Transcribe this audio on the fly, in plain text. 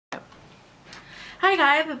Hi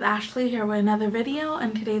guys, it's Ashley here with another video,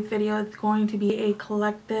 and today's video is going to be a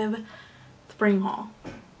collective spring haul.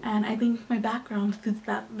 And I think my background suits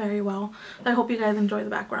that very well. So I hope you guys enjoy the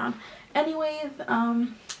background. Anyways,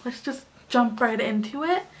 let's just jump right into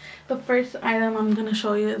it. The first item I'm going to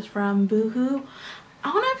show you is from Boohoo.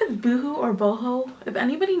 I don't know if it's Boohoo or Boho. If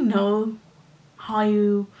anybody knows how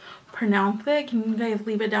you pronounce it, can you guys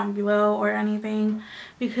leave it down below or anything,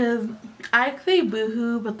 because I say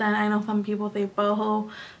Boohoo but then I know some people say Boho,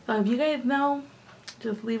 so if you guys know,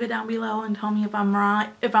 just leave it down below and tell me if I'm right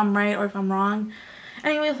or if I'm wrong.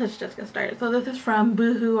 Anyways, let's just get started. So this is from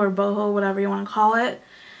Boohoo or Boho, whatever you want to call it,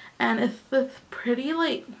 and it's this pretty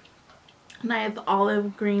like nice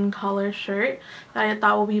olive green color shirt that I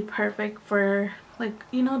thought would be perfect for, like,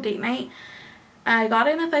 you know, date night. I got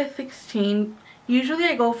it in a size 16. Usually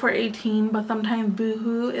I go for 18, but sometimes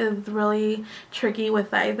Boohoo is really tricky with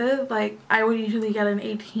sizes. Like, I would usually get an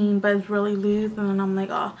 18, but it's really loose, and then I'm like,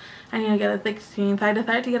 oh, I need to get a 16. So I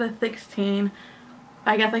decided to get a 16.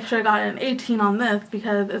 I guess I should have gotten an 18 on this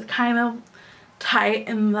because it's kind of tight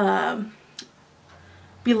in the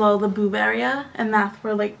below the boob area, and that's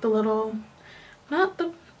where like the little,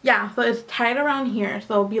 so it's tight around here,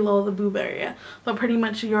 so below the boob area, so pretty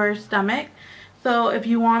much your stomach. So if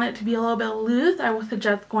you want it to be a little bit loose, I would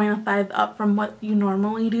suggest going a size up from what you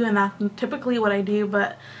normally do, and that's typically what I do,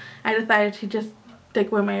 but I decided to just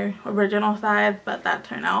stick with my original size, but that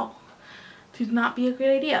turned out to not be a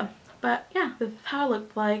great idea. But yeah, this is how it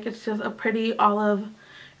looks like. It's just a pretty olive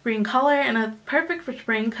green color, and it's perfect for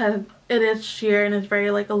spring because it is sheer and it's very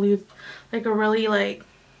like a loose, like a really like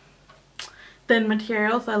thin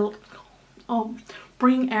material, so I'll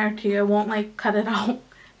bring air to you. I won't like cut it out.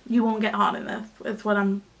 You won't get hot in this, is what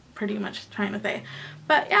I'm pretty much trying to say.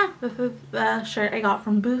 But yeah, this is the shirt I got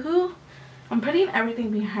from Boohoo. I'm putting everything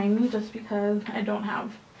behind me just because I don't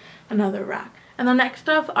have another rack. And the next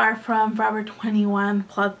stuff are from Forever 21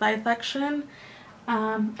 plus size section.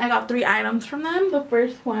 I got 3 items from them. The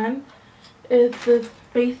first one is this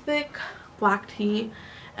basic black tee,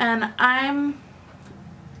 and I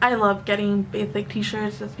love getting basic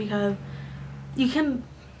t-shirts just because you can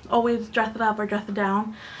always dress it up or dress it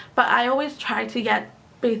down, but I always try to get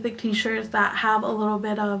basic t-shirts that have a little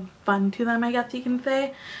bit of fun to them, I guess you can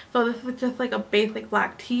say. So this is just like a basic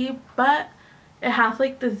black tee, but it has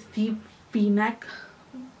like this deep v-neck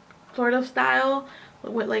sort of style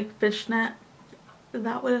with like fishnet, is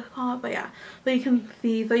that what it's called? But yeah, so you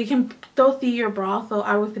can still see your bra, so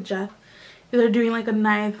I would suggest either doing like a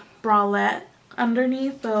nice bralette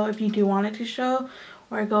underneath, so if you do want it to show,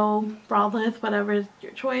 or go braless, whatever is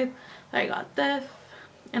your choice. So I got this,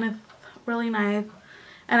 and it's really nice,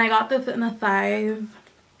 and I got this in a size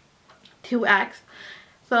 2X.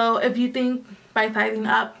 So if you think by sizing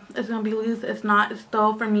up it's gonna be loose, it's not. It's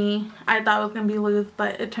still, for me, I thought it was gonna be loose,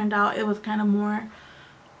 but it turned out it was kind of more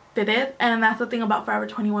fitted. And that's the thing about Forever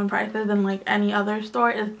 21 prices and like any other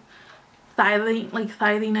store, is sizing. Like,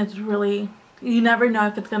 sizing is really, you never know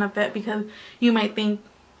if it's gonna fit, because you might think,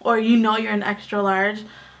 or you know, you're an extra large,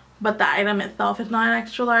 but the item itself is not an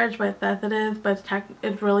extra large, but it says it is, but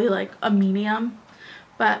it's really like a medium.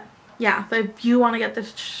 But yeah, so if you want to get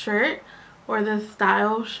this shirt or this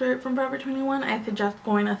style shirt from Forever 21, I suggest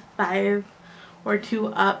going a size or 2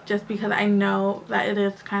 up, just because I know that it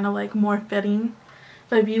is kind of like more fitting.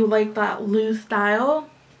 So if you like that loose style,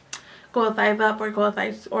 go a size up, or go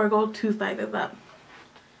 2 sizes up.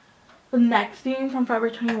 The next thing from Forever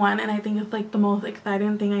 21, and I think it's like the most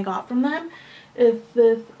exciting thing I got from them, is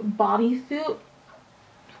this bodysuit.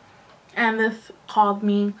 And this calls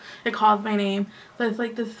my name. So it's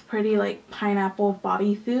like this pretty like pineapple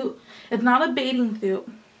bodysuit. It's not a bathing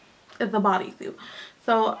suit, it's a bodysuit.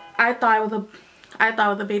 So I thought it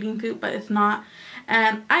was a bathing suit, but it's not.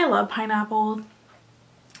 And I love pineapples.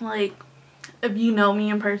 Like, if you know me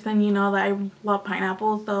in person, you know that I love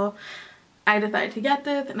pineapples. So I decided to get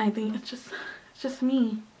this, and I think it's just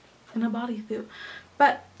me in a bodysuit.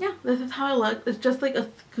 But yeah, this is how it looks. It's just like a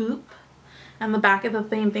scoop, and the back is the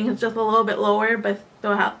same thing. It's just a little bit lower, but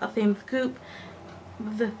still has the same scoop.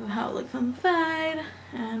 This is how it looks on the side,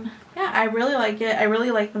 and yeah, I really like it. I really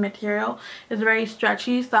like the material. It's very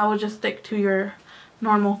stretchy, so I would just stick to your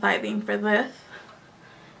normal sizing for this.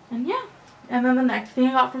 And yeah. And then the next thing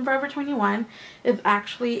I got from Forever 21 is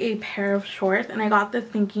actually a pair of shorts, and I got this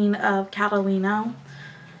thinking of Catalina.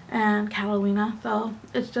 So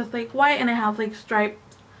it's just like white, and it has like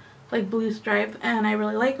stripes, like blue stripes, and I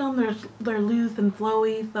really like them. They're loose and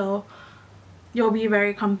flowy, so you'll be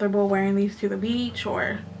very comfortable wearing these to the beach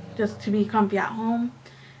or just to be comfy at home.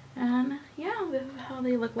 And yeah, this is how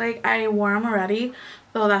they look like. I wore them already,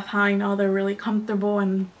 so that's how I know they're really comfortable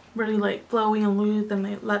and really like flowy and loose, and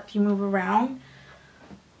it lets you move around.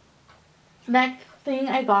 Next thing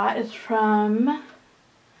I got is from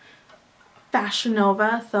Fashion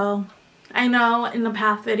Nova. So I know in the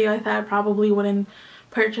past video I said I probably wouldn't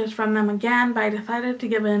purchase from them again, but I decided to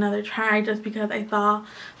give it another try just because I saw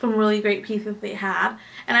some really great pieces they had,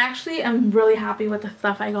 and I actually am really happy with the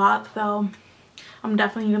stuff I got, so I'm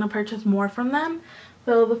definitely going to purchase more from them.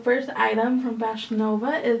 So the first item from Fashion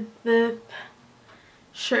Nova is this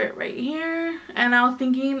shirt right here, and I was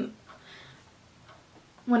thinking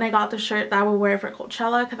when I got the shirt that I would wear it for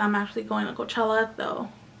Coachella because I'm actually going to Coachella, so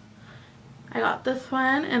I got this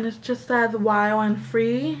one, and it just says wild and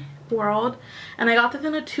free world, and I got this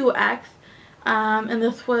in a 2X, and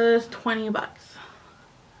this was 20 bucks,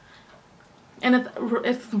 and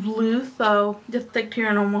it's loose, so just stick to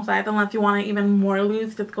your normal size. Unless you want it even more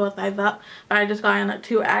loose, just go a size up, but I just got it in a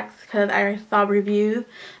 2X because I saw reviews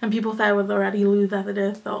and people said it was already loose as it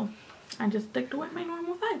is, so I just stick to my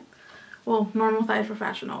normal size. Well, normal size for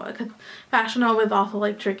Fashion Nova, because Fashion Nova is also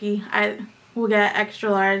like tricky. I will get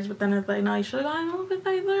extra large, but then it's like, no, you should have gotten a little bit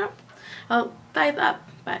size up.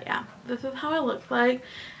 But yeah, this is how it looks like.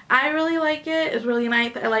 I really like it. It's really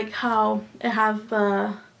nice. I like how it has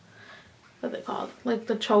the, what's it called, like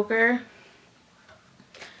the choker,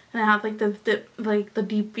 and it has like this like the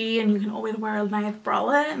deep V, and you can always wear a nice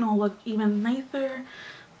bralette and it'll look even nicer.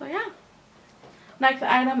 So yeah. Next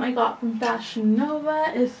item I got from Fashion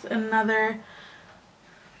Nova is another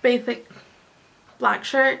basic black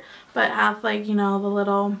shirt, but it has like, you know, the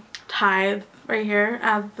little ties right here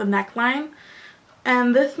as the neckline.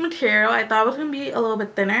 And this material I thought was going to be a little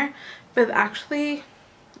bit thinner, but it's actually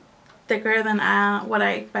thicker than what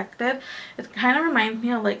I expected. It kind of reminds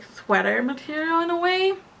me of like sweater material in a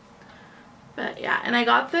way. But yeah, and I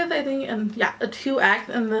got this I think in, yeah, a 2X,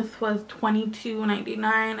 and this was $22.99,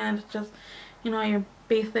 and it's just, you know, your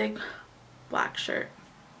basic black shirt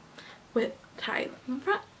with ties in the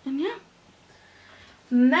front. And yeah.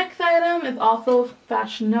 Next item is also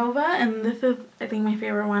Fashion Nova, and this is I think my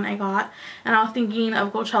favorite one I got, and I was thinking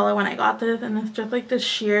of Coachella when I got this, and it's just like this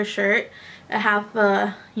sheer shirt. It has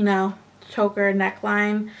the, you know, choker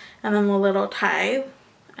neckline and then the little ties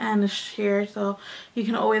and the sheer, so you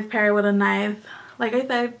can always pair it with a nice, like I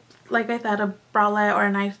said, a bralette or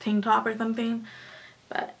a nice tank top or something.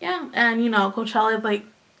 But yeah, and you know, Coachella is like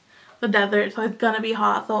the desert, so it's gonna be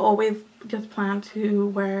hot, so always just plan to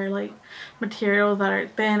wear like materials that are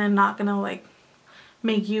thin and not gonna like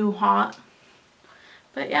make you hot.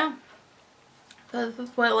 But yeah, so this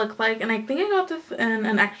is what it looks like, and I think I got this in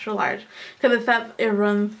an extra large because it says it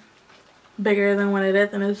runs bigger than what it is,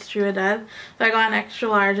 and it's true, it does. So I got an extra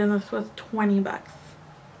large, and this was 20 bucks.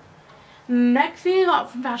 Next thing I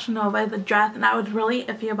got from Fashion Nova is a dress, and I was really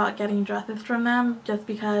iffy about getting dresses from them just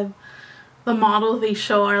because the models they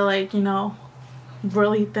show are like, you know,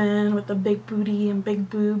 really thin with a big booty and big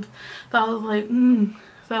boobs. So I was like,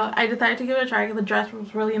 So I decided to give it a try because the dress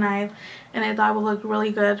was really nice, and I thought it would look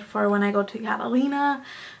really good for when I go to Catalina,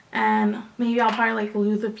 and maybe I'll probably like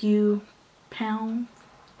lose a few pounds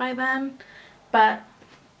by then. But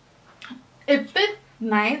it fits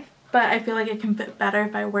nice, but I feel like it can fit better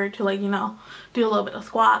if I were to, like, you know, do a little bit of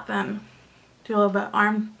squats and do a little bit of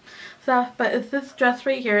arm stuff. But it's this dress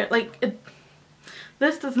right here, like,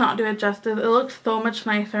 this does not do it justice. It looks so much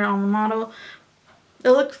nicer on the model. It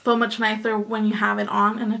looks so much nicer when you have it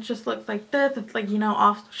on, and it just looks like this. It's like, you know,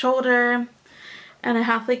 off the shoulder, and it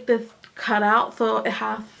has like this cutout, so it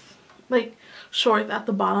has like shorts at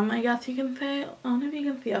the bottom, I guess you can say. I don't know if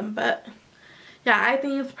you can see them, but yeah, I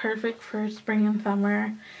think it's perfect for spring and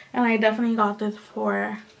summer, and I definitely got this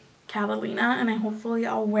for Catalina, and hopefully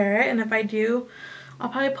I'll wear it, and if I do, I'll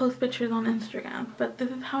probably post pictures on Instagram. But this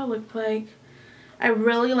is how it looks like. I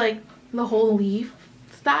really like the whole leaf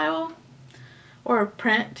style or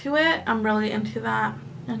print to it. I'm really into that,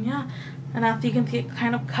 and yeah, and as you can see, it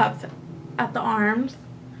kind of cups at the arms,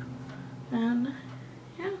 and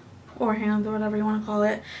yeah, or hands, or whatever you want to call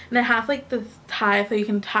it. And it has like this tie, so you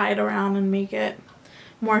can tie it around and make it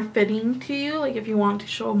more fitting to you, like if you want to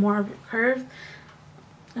show more of your curves,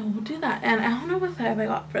 and we'll do that. And I don't know what size I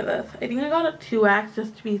got for this. I think I got a 2X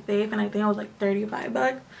just to be safe, and I think it was like 35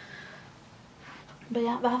 bucks. But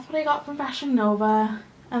yeah, that's what I got from Fashion Nova.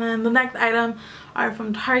 And then the next item are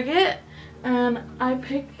from Target, and I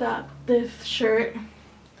picked up this shirt,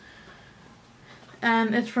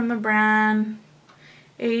 and it's from the brand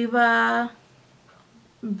Ava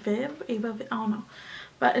Viv, I don't know,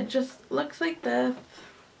 but it just looks like this,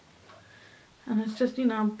 and it's just, you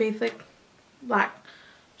know, basic black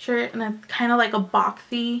shirt, and it's kind of like a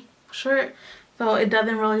boxy shirt, so it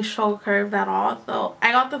doesn't really show curves at all. So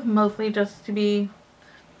I got this mostly just to be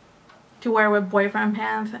to wear with boyfriend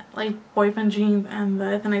pants, like boyfriend jeans and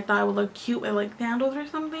this, and I thought it would look cute with like sandals or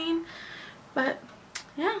something. But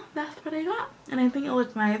yeah, that's what I got, and I think it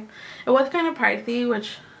looks nice. It was kind of pricey,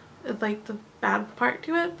 which is like the bad part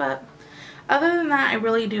to it, but other than that I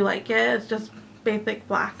really do like it. It's just basic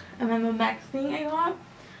black. And then the next thing I got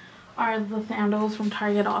are the sandals from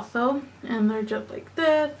Target also, and they're just like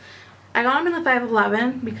this. I got them in a size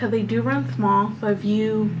 11 because they do run small, so if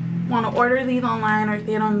you want to order these online or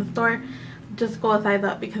see it on the store, just go a size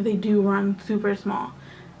up because they do run super small.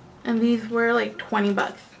 And these were like 20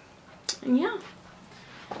 bucks. And yeah.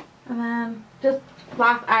 And then just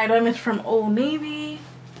last item is from Old Navy,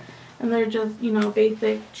 and they're just, you know,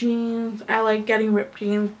 basic jeans. I like getting ripped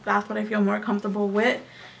jeans. That's what I feel more comfortable with.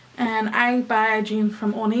 And I buy jeans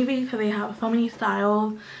from Old Navy because they have so many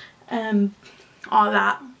styles and all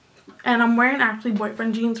that. And I'm wearing actually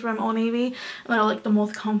boyfriend jeans from Old Navy, and they're like the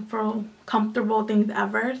most comfortable things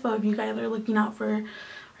ever. So if you guys are looking out for, or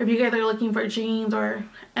if you guys are looking for jeans or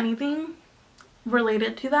anything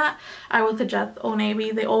related to that, I would suggest Old Navy.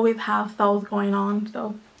 They always have sales going on.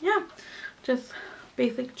 So yeah, just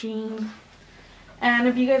basic jeans. And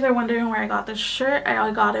if you guys are wondering where I got this shirt,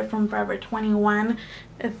 I got it from Forever 21.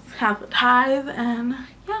 It has the ties, and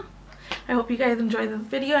yeah, I hope you guys enjoyed this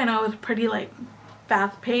video. I know it was pretty like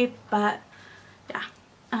fast paced, but yeah.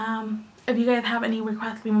 If you guys have any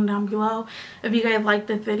requests, leave them down below. If you guys like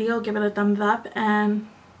this video, give it a thumbs up, and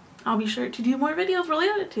I'll be sure to do more videos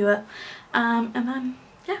related to it. And then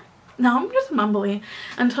yeah, now I'm just mumbling.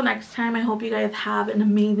 Until next time, I hope you guys have an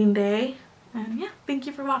amazing day, and yeah, thank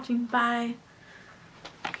you for watching. Bye.